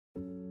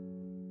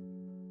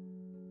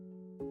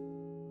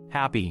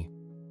happy,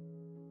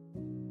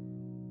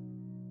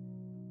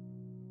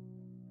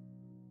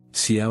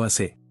 幸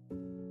せ。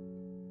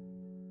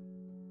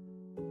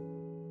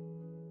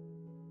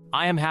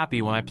I am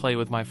happy when I play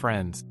with my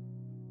friends.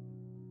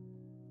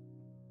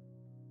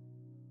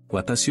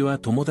 私は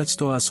友達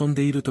と遊ん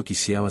でいるとき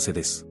幸せ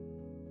です。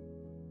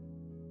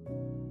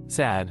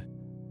Sad,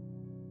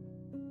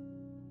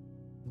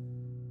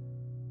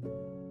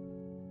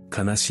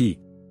 悲しい。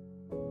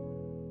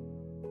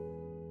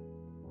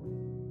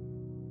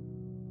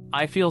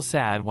I feel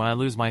sad when I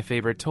lose my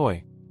favorite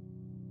toy.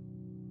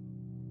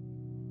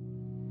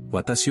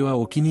 私は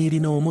お気に入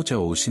りのおもちゃ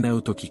を失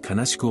うとき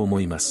悲しく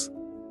思います。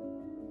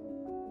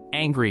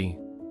Angry,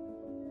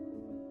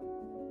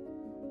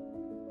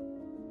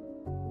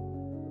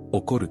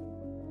 怒る。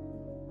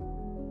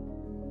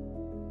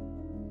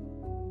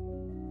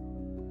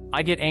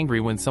I get angry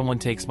when someone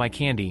takes my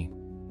candy.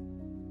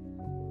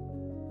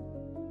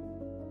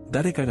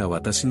 誰かが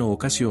私のお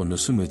菓子を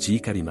盗むじ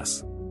怒りま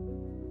す。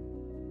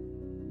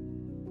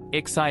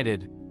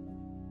Excited,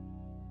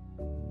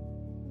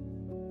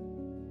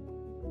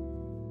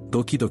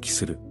 ドキドキ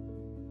する。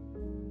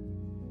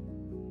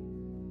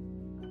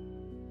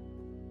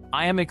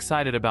I am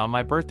excited about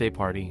my birthday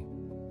party.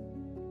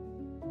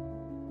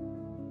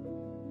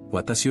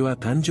 私は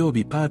誕生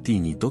日パーティー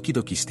にドキ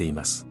ドキしてい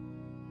ます。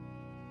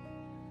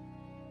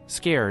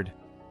Scared,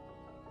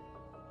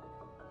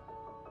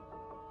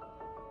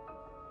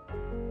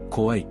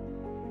 怖い。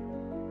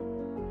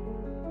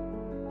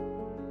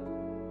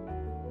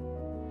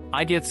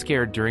I get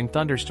scared during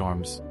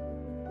thunderstorms.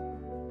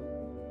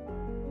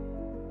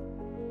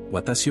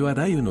 私は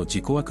雷雨の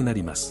事怖くな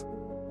ります。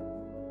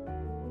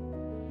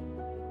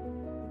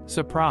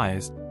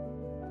Surprised,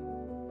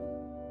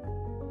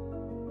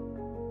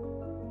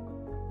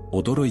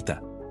 驚い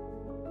た。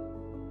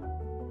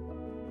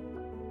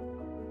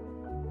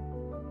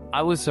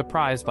I was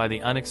surprised by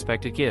the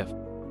unexpected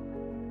gift.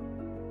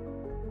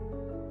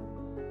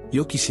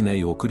 予期しな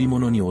い贈り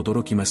物に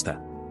驚きました。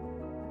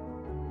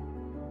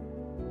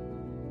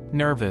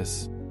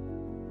Nervous,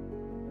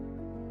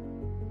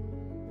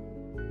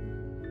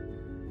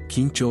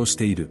 緊張し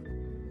ている。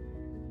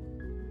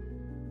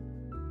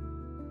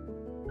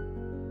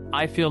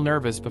I feel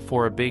nervous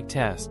before a big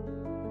test.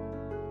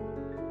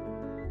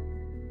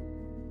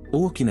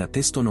 大きな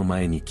テストの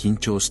前に緊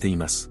張してい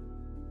ます。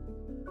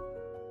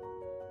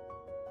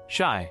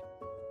Shy,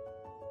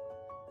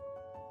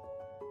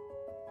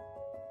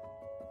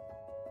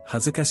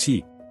 恥ずかし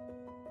い。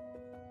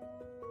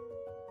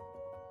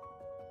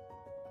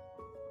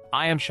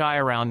I am shy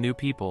around new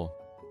people.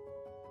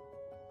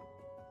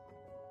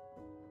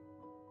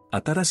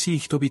 新しい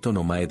人々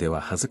の前では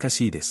恥ずか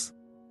しいです。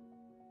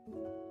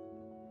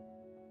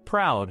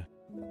Proud,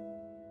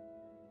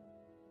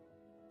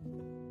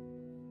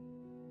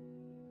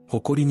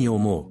 誇りに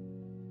思う。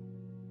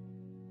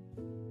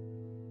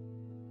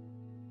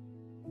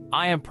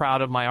I am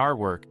proud of my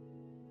artwork.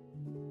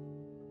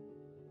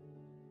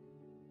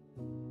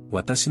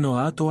 私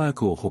のアートワー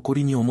クを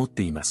誇りに思っ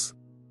ています。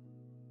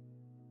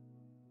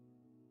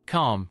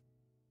Calm,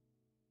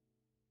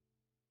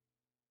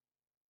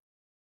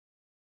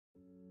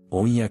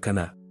 穏やか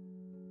な。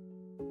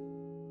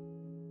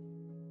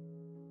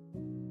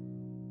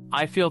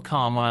I feel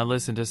calm when I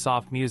listen to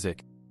soft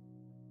music.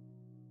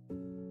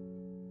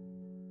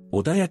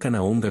 穏やか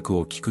な音楽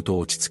を聴くと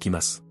落ち着き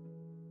ます。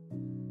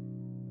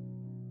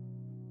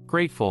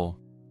Grateful,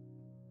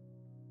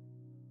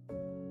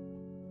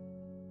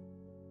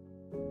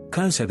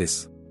 感謝で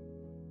す。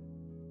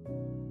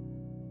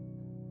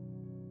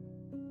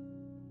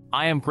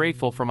I am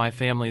grateful for my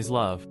family's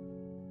love.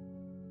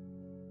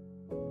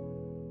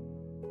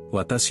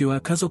 私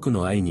は家族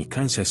の愛に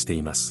感謝して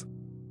います。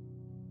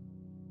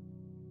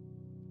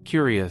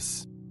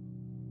Curious,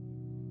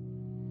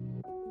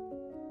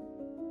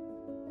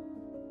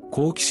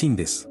 好奇心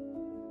です。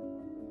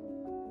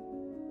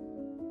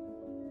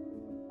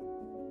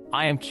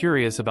I am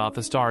curious about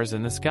the stars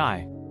in the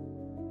sky.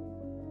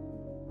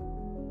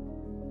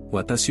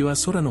 私は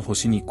空の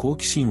星に好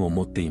奇心を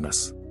持っていま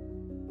す。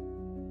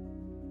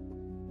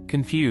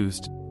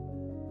Confused,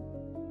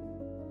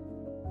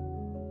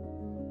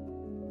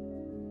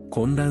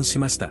 混乱し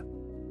ました。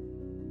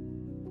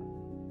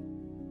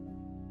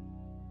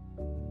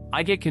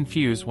I get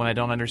confused when I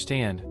don't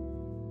understand.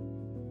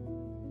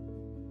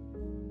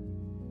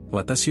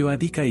 私は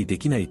理解で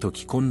きないと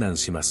き混乱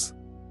します。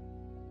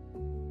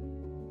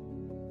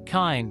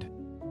Kind,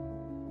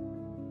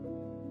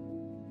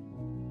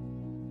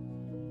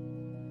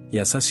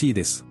 優しい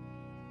です。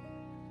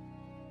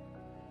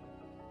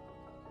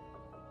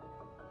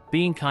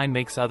being kind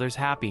makes others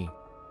happy.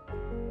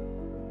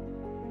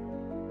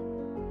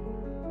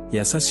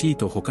 優しい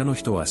と他の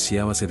人は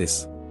幸せで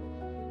す。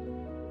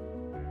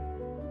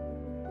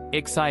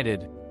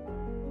Excited,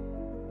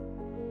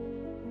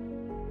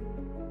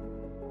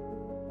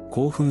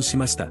 興奮し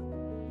ました。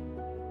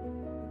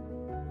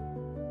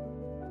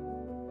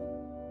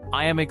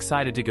I am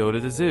excited to go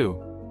to the zoo.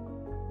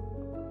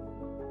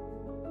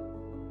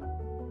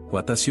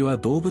 私は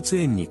動物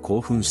園に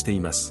興奮してい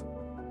ます。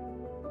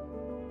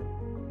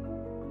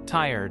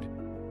Tired.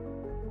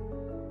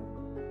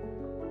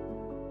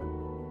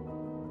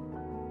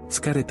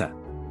 疲れた。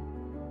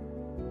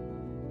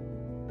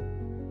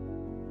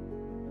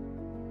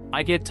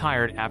I get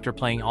tired after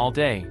playing all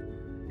day.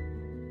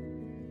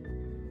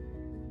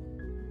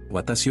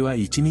 私は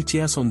一日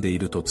遊んでい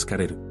ると疲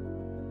れる。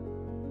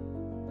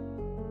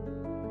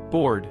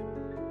Bored.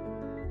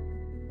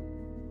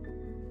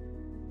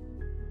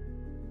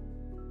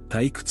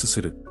 退屈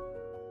する。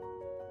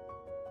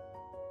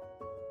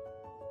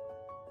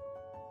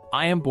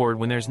I am bored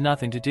when there's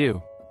nothing to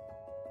do.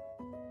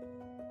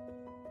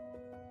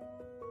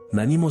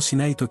 何もし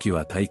ないとき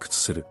は退屈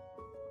する。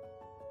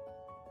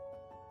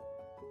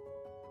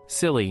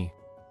Silly.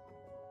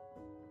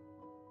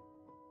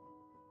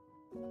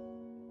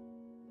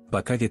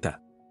 馬鹿げ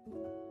た。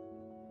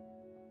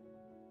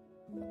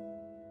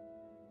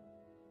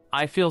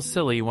I feel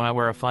silly when I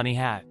wear a funny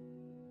hat.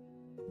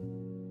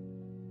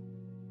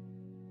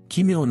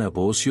 奇妙な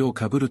帽子を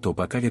かぶると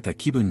馬鹿げた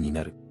気分に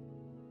なる。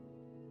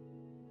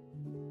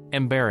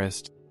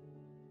Embarrassed.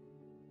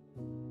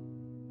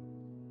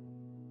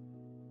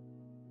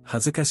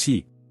 恥ずかし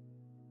い。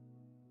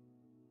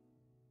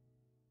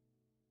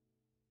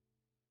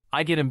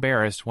I get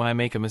embarrassed when I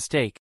make a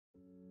mistake.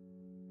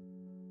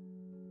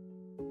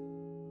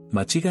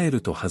 間違え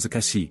ると恥ずか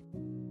しい。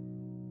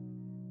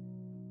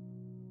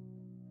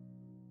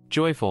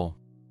Joyful.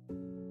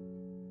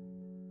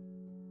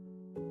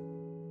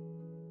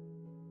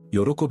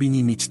 喜び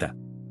に満ちた。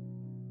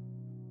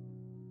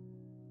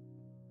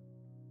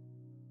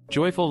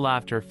Joyful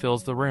laughter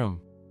fills the room.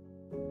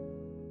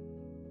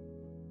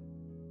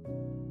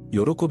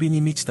 喜び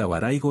に満ちた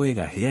笑い声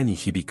が部屋に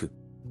響く。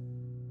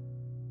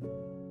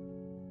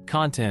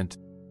Content.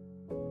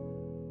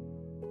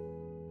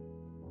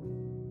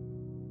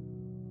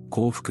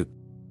 幸福。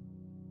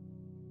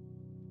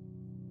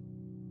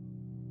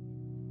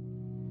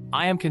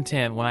I am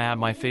content when I have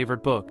my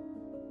favorite book.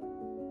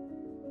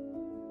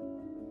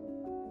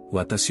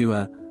 私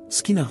は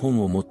好きな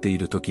本を持ってい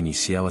るときに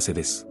幸せ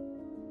です。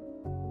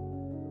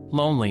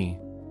Lonely.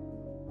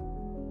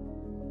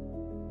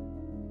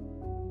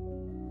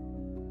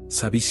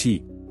 寂し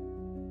い。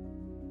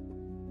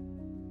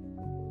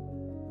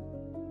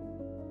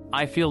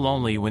I feel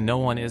lonely when no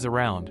one is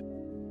around.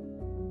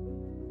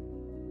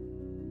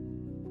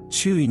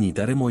 周囲に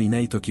誰もいな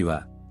いとき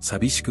は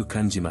寂しく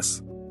感じま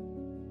す。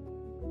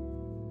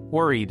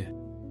Worried.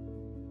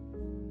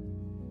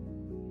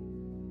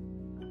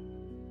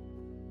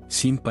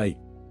 心配。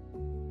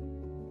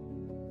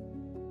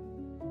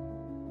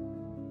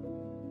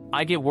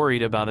I get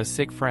worried about a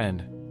sick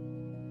friend.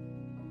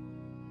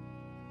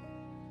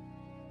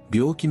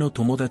 病気の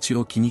友達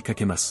を気にか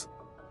けます。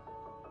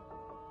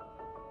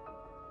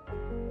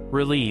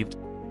Relieved.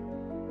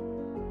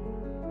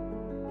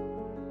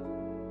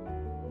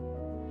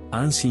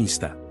 安心し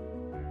た。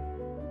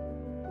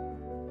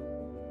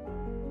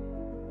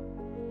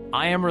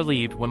I am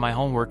relieved when my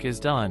homework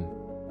is done.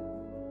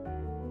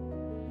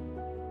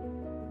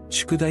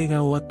 宿題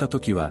が終わったと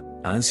きは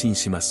安心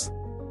します。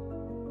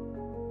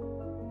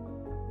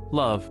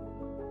Love.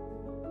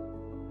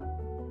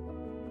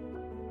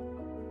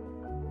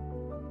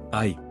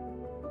 愛。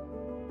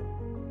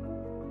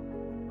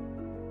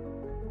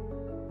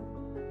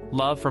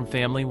Love from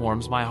family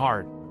warms my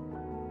heart.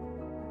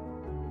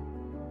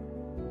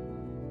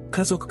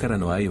 家族から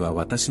の愛は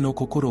私の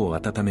心を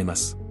温めま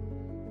す。